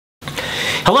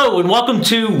Hello and welcome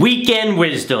to Weekend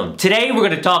Wisdom. Today we're going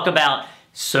to talk about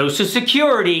Social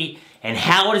Security and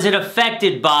how is it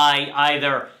affected by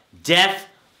either death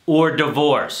or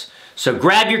divorce. So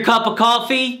grab your cup of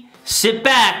coffee, sit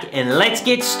back, and let's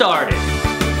get started.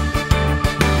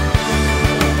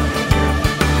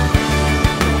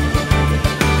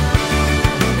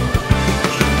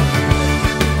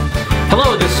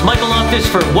 Hello, this is Michael Loftus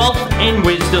for Wealth and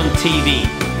Wisdom TV,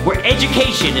 where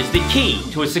education is the key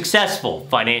to a successful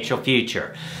financial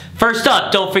future. First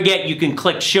up, don't forget you can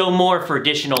click show more for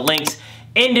additional links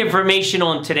and information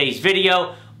on today's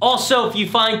video. Also, if you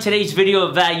find today's video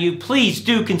of value, please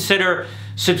do consider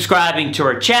subscribing to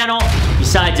our channel.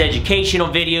 Besides educational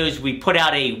videos, we put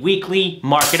out a weekly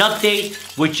market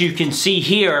update, which you can see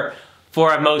here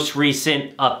for our most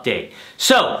recent update.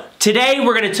 So, today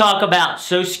we're going to talk about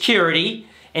Social Security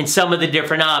and some of the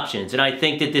different options. And I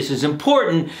think that this is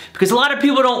important because a lot of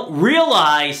people don't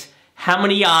realize how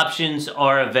many options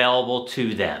are available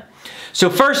to them. So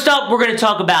first up, we're going to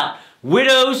talk about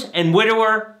widows and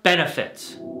widower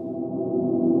benefits.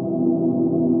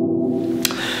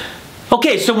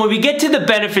 Okay, so when we get to the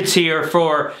benefits here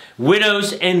for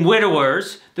widows and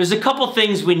widowers, there's a couple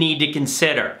things we need to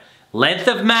consider. Length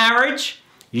of marriage,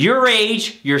 your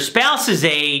age, your spouse's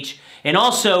age, and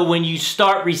also when you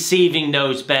start receiving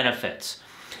those benefits.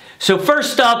 So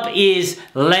first up is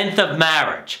length of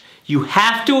marriage. You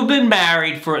have to have been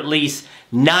married for at least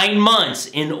 9 months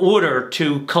in order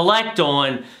to collect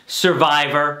on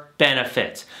survivor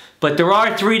benefits. But there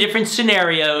are 3 different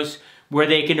scenarios where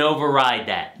they can override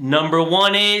that. Number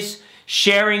 1 is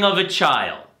sharing of a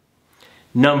child.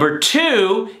 Number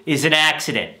 2 is an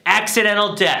accident,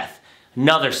 accidental death.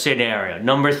 Another scenario.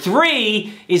 Number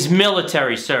 3 is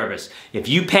military service. If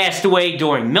you passed away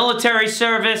during military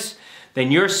service,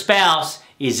 then your spouse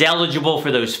is eligible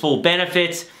for those full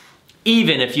benefits,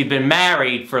 even if you've been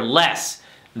married for less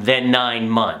than 9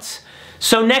 months.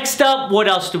 So next up, what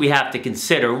else do we have to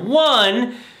consider?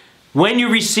 1, when you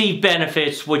receive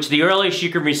benefits, which the earliest you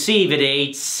can receive at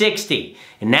age 60.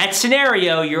 In that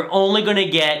scenario, you're only going to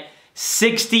get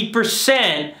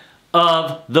 60%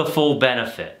 of the full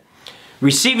benefit.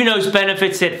 Receiving those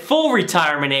benefits at full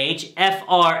retirement age,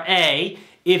 FRA,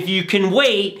 if you can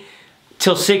wait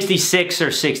till 66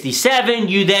 or 67,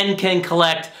 you then can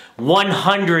collect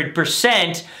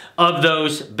 100% of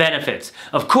those benefits.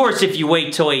 Of course, if you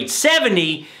wait till age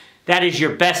 70, that is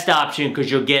your best option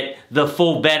because you'll get the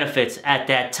full benefits at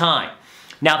that time.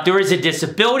 Now, if there is a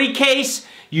disability case,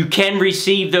 you can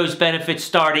receive those benefits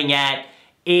starting at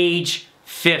age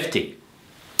 50.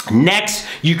 Next,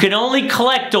 you can only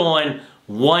collect on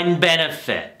 1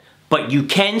 benefit, but you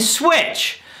can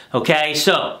switch. Okay,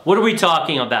 so what are we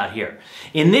talking about here?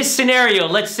 In this scenario,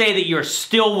 let's say that you're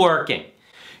still working.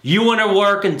 You want to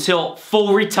work until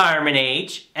full retirement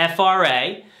age,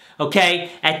 FRA.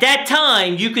 Okay, at that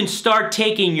time, you can start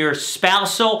taking your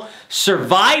spousal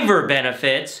survivor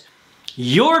benefits.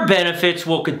 Your benefits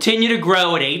will continue to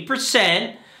grow at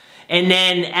 8%, and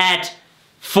then at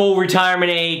full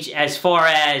retirement age, as far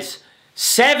as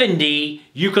 70,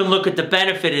 you can look at the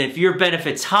benefit, and if your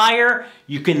benefit's higher,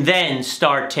 you can then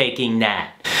start taking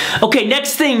that. Okay,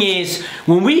 next thing is,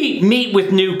 when we meet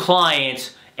with new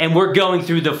clients and we're going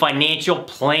through the financial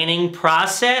planning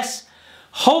process,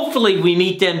 hopefully we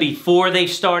meet them before they've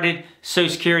started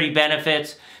Social Security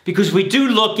benefits, because we do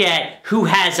look at who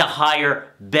has a higher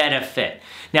benefit.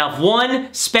 Now, if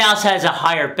one spouse has a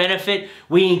higher benefit,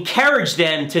 we encourage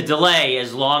them to delay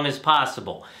as long as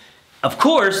possible. Of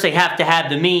course, they have to have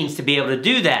the means to be able to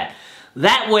do that.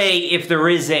 That way, if there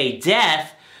is a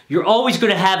death, you're always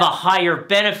going to have a higher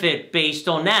benefit based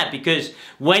on that, because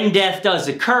when death does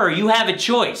occur, you have a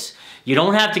choice. You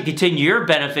don't have to continue your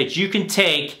benefits. You can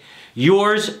take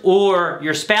yours or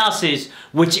your spouse's,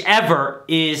 whichever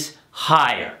is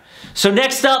higher. So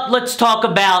next up, let's talk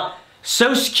about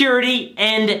Social Security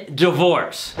and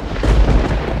divorce.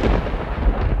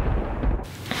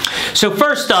 So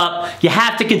first up, you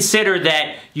have to consider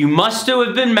that you must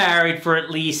have been married for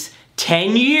at least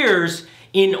 10 years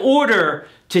in order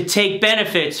to take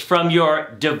benefits from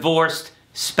your divorced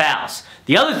spouse.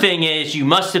 The other thing is you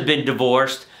must have been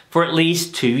divorced for at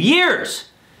least 2 years.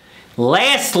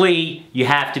 Lastly, you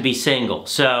have to be single.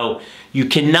 So you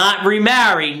cannot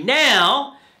remarry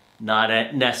now,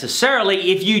 not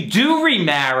necessarily. If you do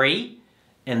remarry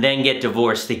and then get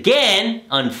divorced again,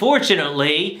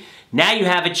 unfortunately, now you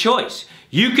have a choice.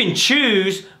 You can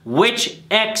choose which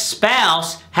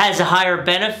ex-spouse has a higher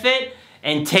benefit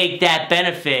and take that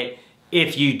benefit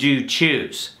if you do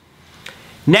choose.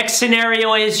 Next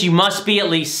scenario is you must be at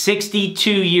least 62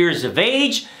 years of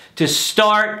age to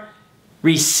start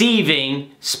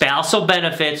receiving spousal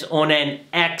benefits on an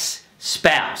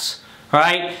ex-spouse, all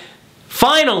right?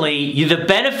 Finally, the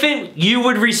benefit you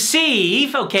would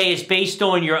receive, okay, is based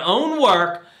on your own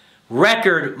work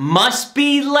record must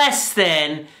be less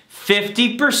than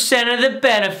 50% of the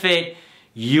benefit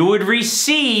you would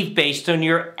receive based on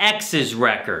your ex's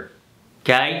record,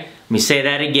 okay? Let me say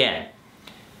that again.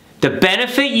 The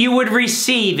benefit you would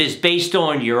receive is based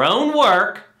on your own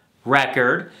work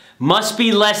record must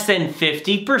be less than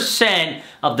 50%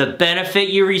 of the benefit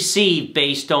you receive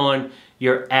based on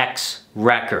your ex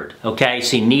record, okay?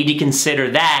 So you need to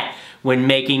consider that when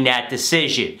making that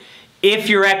decision. If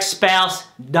your ex-spouse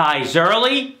dies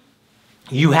early,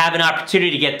 you have an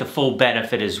opportunity to get the full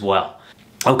benefit as well.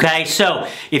 Okay, so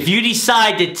if you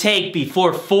decide to take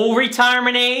before full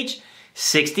retirement age,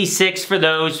 66 for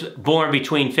those born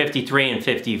between 53 and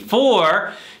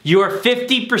 54, your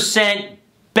 50%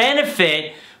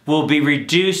 benefit will be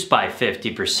reduced by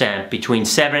 50%, between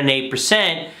 7 and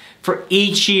 8% for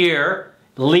each year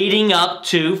leading up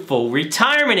to full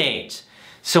retirement age.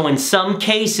 So in some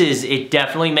cases, it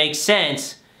definitely makes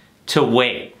sense to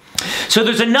wait. So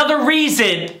there's another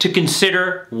reason to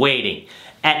consider waiting.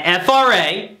 At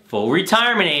FRA, full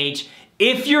retirement age,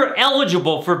 if you're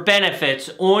eligible for benefits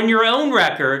on your own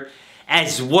record,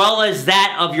 as well as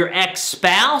that of your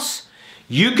ex-spouse,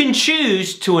 you can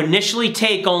choose to initially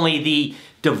take only the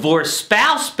divorced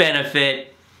spouse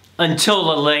benefit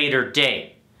until a later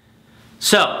date.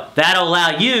 So that'll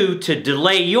allow you to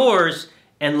delay yours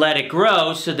and let it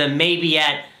grow, so then maybe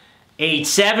at age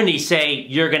 70, say,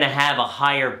 you're going to have a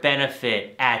higher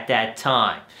benefit at that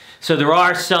time. So there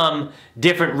are some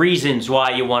different reasons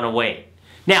why you want to wait.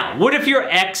 Now, what if your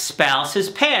ex-spouse has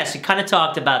passed? We kind of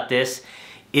talked about this.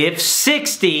 If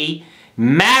 60,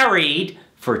 married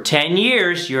for 10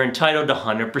 years, you're entitled to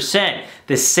 100%.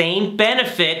 The same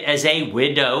benefit as a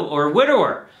widow or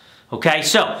widower. Okay,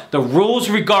 so the rules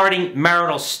regarding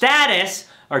marital status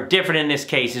are different in this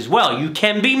case as well. You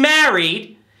can be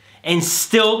married and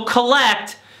still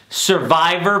collect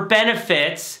survivor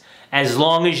benefits as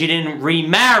long as you didn't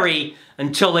remarry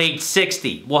until age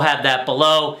 60. We'll have that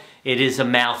below. It is a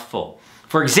mouthful.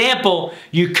 For example,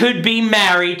 you could be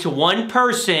married to one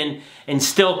person and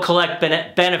still collect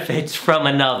benefits from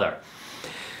another.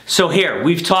 So here,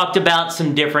 we've talked about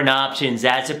some different options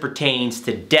as it pertains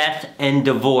to death and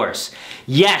divorce.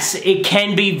 Yes, it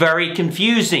can be very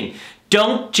confusing.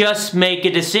 Don't just make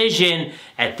a decision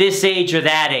at this age or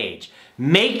that age.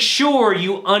 Make sure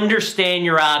you understand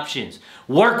your options.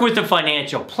 Work with a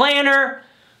financial planner,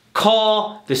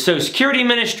 call the Social Security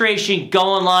Administration, go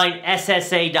online,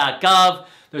 ssa.gov.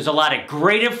 There's a lot of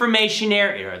great information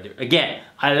there. Again,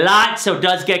 a lot, so it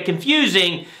does get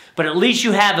confusing, but at least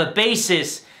you have a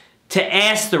basis to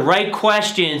ask the right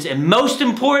questions and, most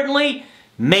importantly,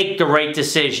 make the right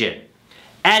decision.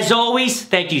 As always,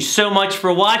 thank you so much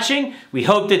for watching. We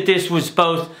hope that this was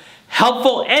both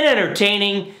helpful and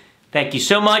entertaining. Thank you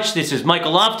so much. This is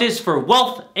Michael Loftus for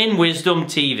Wealth and Wisdom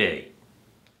TV.